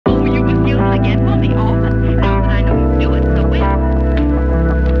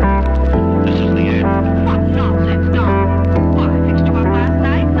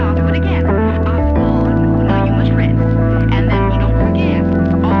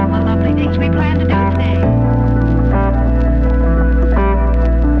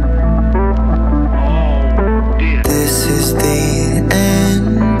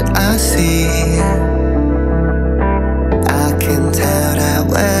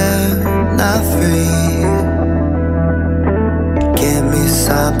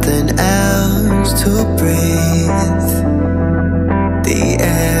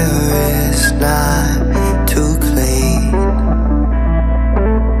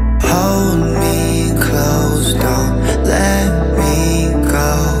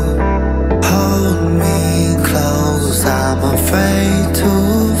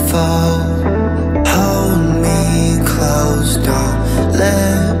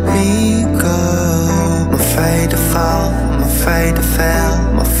afraid to fail,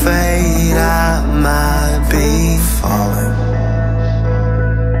 I'm afraid I might be falling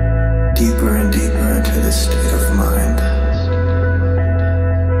deeper and deeper into this state of mind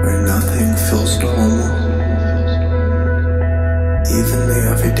where nothing feels normal. Even the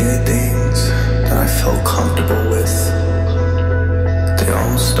everyday things that I felt comfortable with, they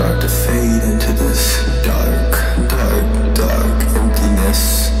all start to fade into this dark, dark, dark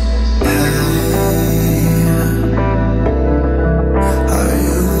emptiness. Hey, are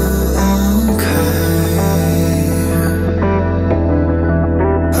you okay?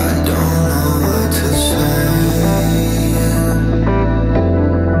 I don't know what to say.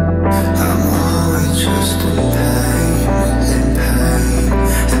 I'm always just in pain, in pain,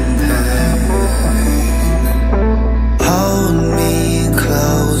 in pain. Hold me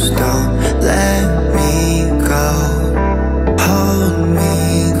close, don't let me go. Hold me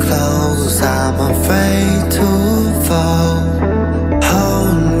close, I'm afraid to fall.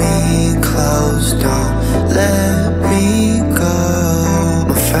 Hold me close, don't let me go.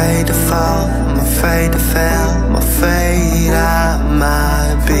 I'm afraid to fall, I'm afraid to fail, I'm afraid I